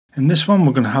In this one,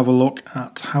 we're going to have a look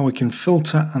at how we can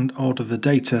filter and order the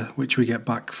data which we get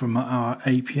back from our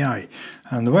API.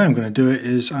 And the way I'm going to do it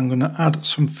is I'm going to add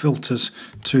some filters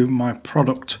to my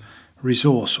product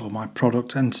resource or my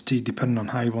product entity, depending on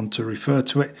how you want to refer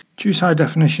to it. Choose high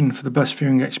definition for the best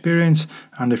viewing experience,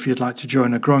 and if you'd like to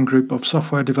join a growing group of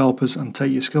software developers and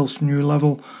take your skills to a new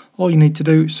level, all you need to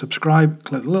do is subscribe,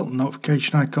 click the little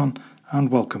notification icon,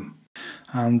 and welcome.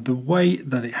 And the way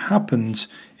that it happens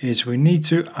is we need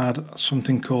to add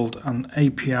something called an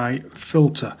API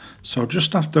filter. So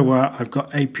just after where I've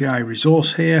got API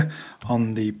resource here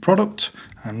on the product,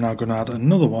 I'm now going to add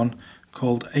another one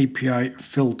called API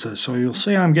filter. So you'll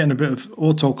see I'm getting a bit of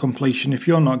auto completion. If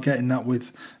you're not getting that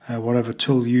with whatever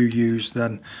tool you use,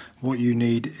 then what you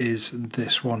need is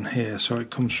this one here. So it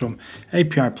comes from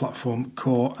API platform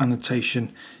core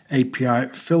annotation API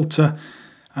filter,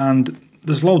 and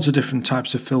there's loads of different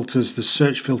types of filters. There's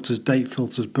search filters, date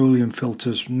filters, boolean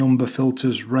filters, number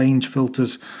filters, range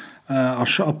filters.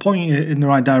 I'll point you in the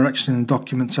right direction in the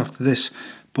documents after this,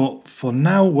 but for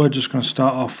now we're just going to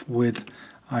start off with,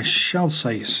 I shall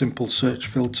say, a simple search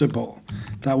filter, but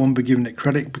that won't be giving it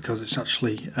credit because it's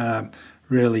actually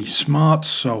really smart.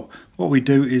 So what we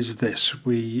do is this: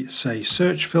 we say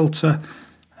search filter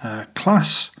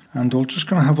class, and we're just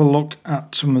going to have a look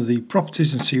at some of the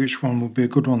properties and see which one would be a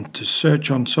good one to search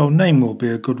on. So name will be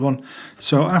a good one.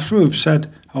 So after we've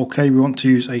said okay, we want to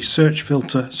use a search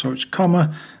filter, so it's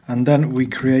comma, and then we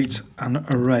create an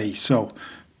array. So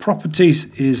properties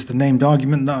is the named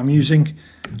argument that I'm using,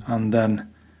 and then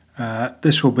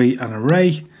this will be an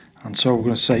array, and so we're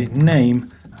going to say name,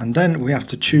 and then we have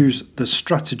to choose the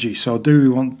strategy. So do we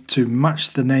want to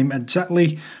match the name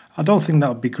exactly? I don't think that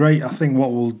would be great. I think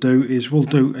what we'll do is we'll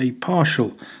do a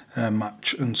partial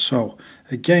match, and so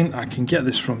again I can get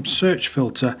this from search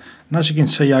filter, and as you can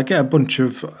see I get a bunch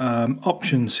of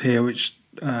options here which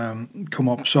come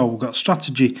up. So we've got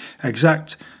strategy,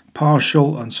 exact,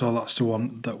 partial, and so that's the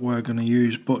one that we're going to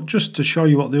use. But just to show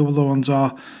you what the other ones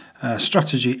are,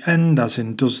 strategy end, as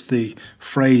in does the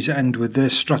phrase end with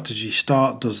this. Strategy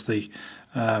start, does the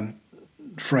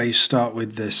phrase start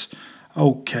with this.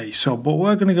 Okay, so but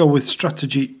we're going to go with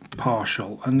strategy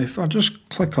partial, and if I just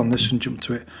click on this and jump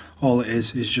to it, all it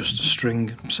is just a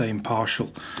string saying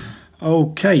partial.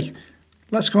 Okay,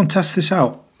 let's go and test this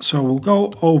out. So we'll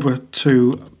go over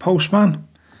to Postman,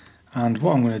 and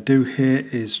what I'm going to do here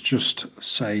is just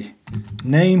say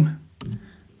name.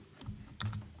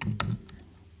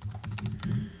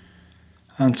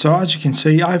 And so as you can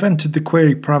see, I've entered the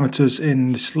query parameters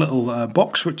in this little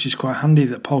box, which is quite handy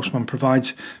that Postman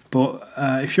provides. But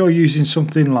if you're using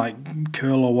something like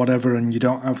curl or whatever and you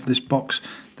don't have this box,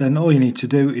 then all you need to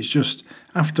do is just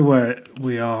after where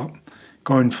we are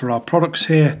going for our products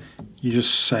here, you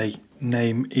just say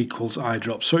name equals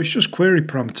iDrop. So it's just query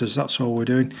parameters, that's all we're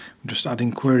doing. We're just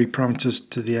adding query parameters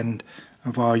to the end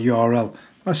of our URL.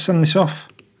 Let's send this off.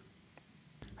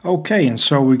 Okay, and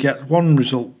so we get one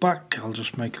result back. I'll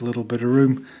just make a little bit of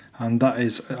room, and that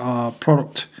is our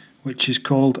product, which is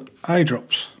called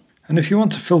iDrops. And if you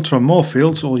want to filter on more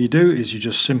fields, all you do is you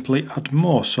just simply add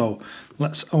more. So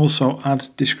let's also add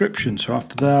description. So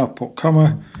after there I'll put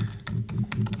comma,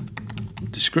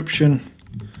 description,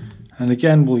 and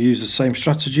again we'll use the same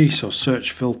strategy. So search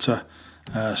filter,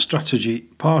 strategy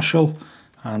partial,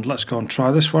 and let's go and try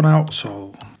this one out.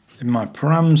 So in my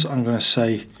params I'm going to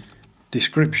say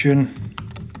description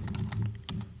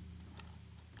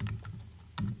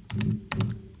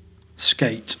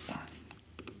skate.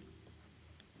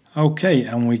 Okay,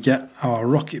 and we get our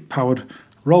rocket powered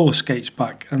roller skates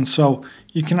back, and so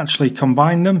you can actually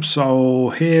combine them. So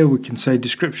here we can say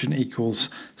description equals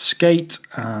skate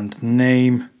and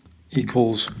name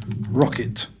equals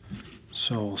rocket.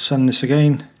 So we'll send this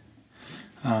again,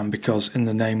 because in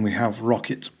the name we have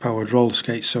rocket powered roller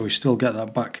skates, so we still get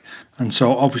that back. And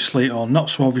so obviously, or not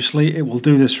so obviously, it will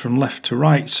do this from left to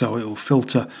right. So it will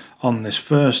filter on this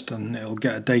first, and it'll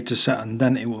get a data set, and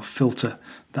then it will filter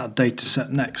that data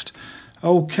set next.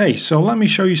 Okay, so let me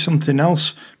show you something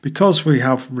else. Because we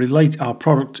have our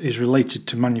product is related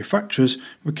to manufacturers,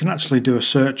 we can actually do a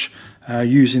search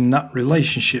using that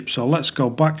relationship. So let's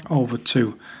go back over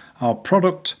to our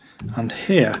product, and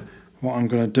here what I'm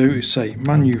going to do is say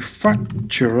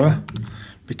manufacturer,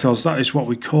 because that is what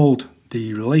we called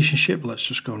the relationship. Let's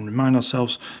just go and remind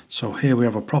ourselves. So here we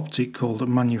have a property called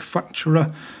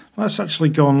manufacturer. Let's actually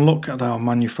go and look at our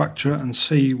manufacturer and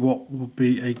see what would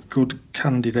be a good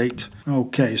candidate.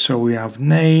 Okay, so we have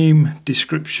name,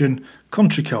 description,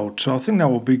 country code. So I think that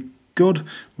will be good.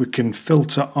 We can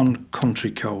filter on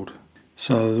country code.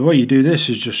 So the way you do this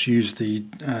is just use the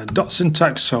dot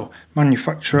syntax. So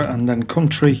manufacturer and then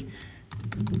country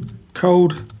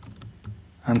code,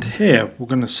 and here we're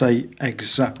going to say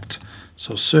exact.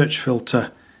 So search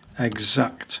filter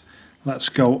exact. Let's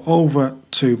go over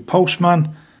to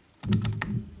Postman.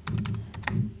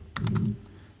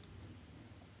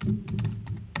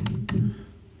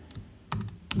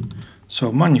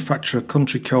 So manufacturer,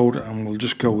 country code, and we'll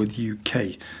just go with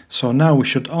UK. So now we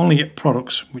should only get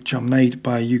products which are made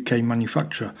by a UK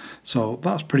manufacturer. So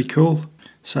that's pretty cool.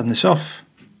 Send this off.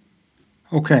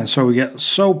 Okay, and so we get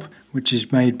soap, which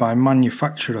is made by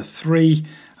manufacturer 3,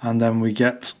 and then we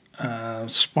get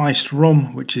spiced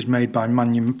rum, which is made by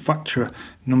manufacturer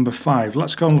number 5.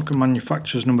 Let's go and look at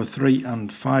manufacturers number 3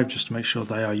 and 5 just to make sure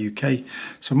they are UK.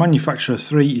 So manufacturer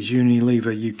 3 is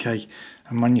Unilever UK,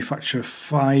 and manufacturer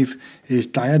 5 is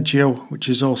Diageo, which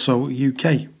is also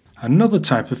UK. Another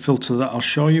type of filter that I'll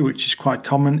show you, which is quite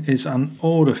common, is an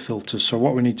order filter. So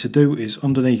what we need to do is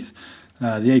underneath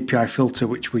the API filter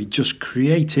which we just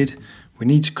created, we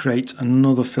need to create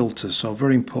another filter. So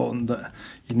very important that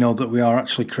you know that we are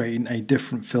actually creating a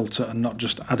different filter and not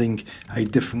just adding a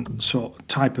different sort of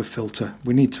type of filter.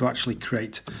 We need to actually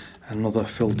create another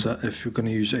filter if you're going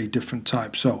to use a different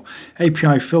type. So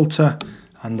API filter,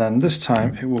 and then this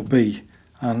time it will be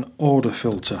an order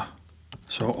filter.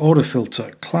 So order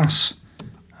filter class,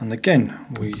 and again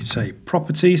we say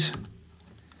properties,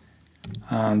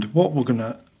 and what we're going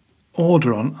to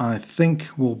order on, I think,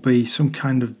 will be some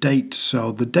kind of date.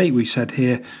 So the date we said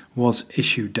here was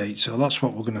issue date, so that's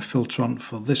what we're going to filter on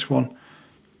for this one.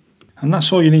 And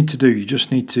that's all you need to do. You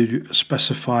just need to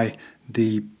specify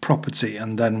the property,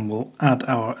 and then we'll add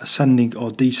our ascending or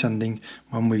descending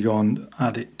when we go and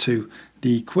add it to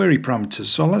the query parameters.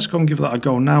 So let's go and give that a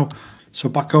go now. So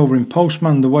back over in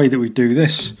Postman, the way that we do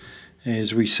this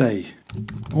is we say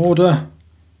order,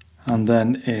 and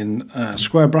then in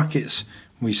square brackets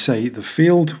we say the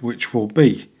field, which will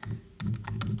be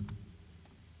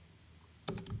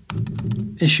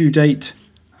issue date,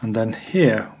 and then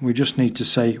here we just need to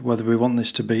say whether we want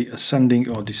this to be ascending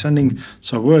or descending.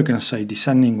 So we're going to say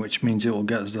descending, which means it will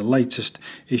get us the latest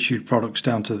issued products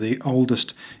down to the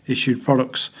oldest issued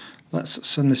products. Let's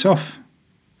send this off.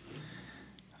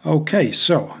 Okay,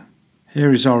 so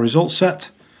here is our result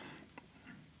set,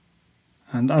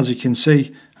 and as you can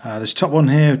see, this top one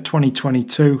here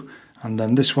 2022, and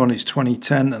then this one is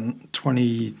 2010 and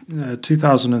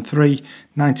 2003,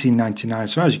 1999.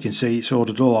 So as you can see, it's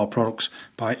ordered all our products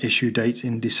by issue date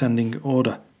in descending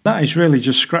order. That is really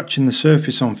just scratching the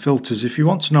surface on filters. If you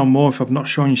want to know more, if I've not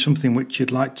shown you something which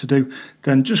you'd like to do,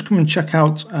 then just come and check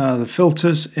out the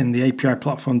filters in the API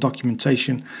platform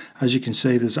documentation. As you can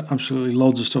see, there's absolutely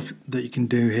loads of stuff that you can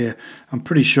do here. I'm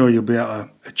pretty sure you'll be able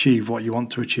to achieve what you want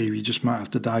to achieve. You just might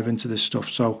have to dive into this stuff.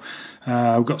 So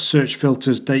I've got search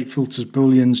filters, date filters,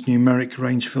 booleans, numeric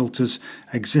range filters,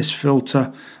 exist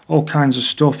filter, all kinds of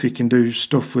stuff. You can do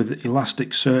stuff with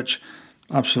Elasticsearch.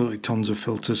 Absolutely tons of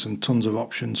filters and tons of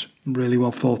options, really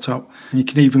well thought out. And you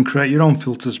can even create your own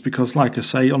filters because, like I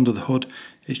say, under the hood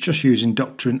it's just using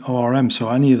Doctrine ORM, so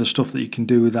any of the stuff that you can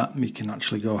do with that, you can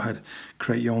actually go ahead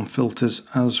create your own filters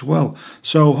as well.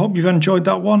 So hope you've enjoyed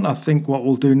that one. I think what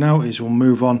we'll do now is we'll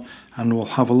move on and we'll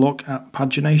have a look at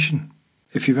pagination.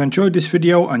 If you've enjoyed this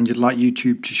video and you'd like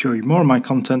YouTube to show you more of my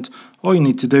content, all you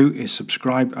need to do is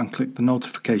subscribe and click the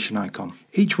notification icon.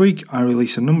 Each week I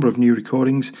release a number of new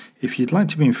recordings. If you'd like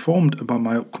to be informed about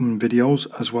my upcoming videos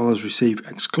as well as receive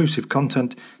exclusive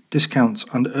content, discounts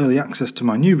and early access to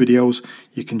my new videos,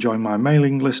 you can join my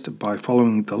mailing list by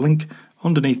following the link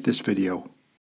underneath this video.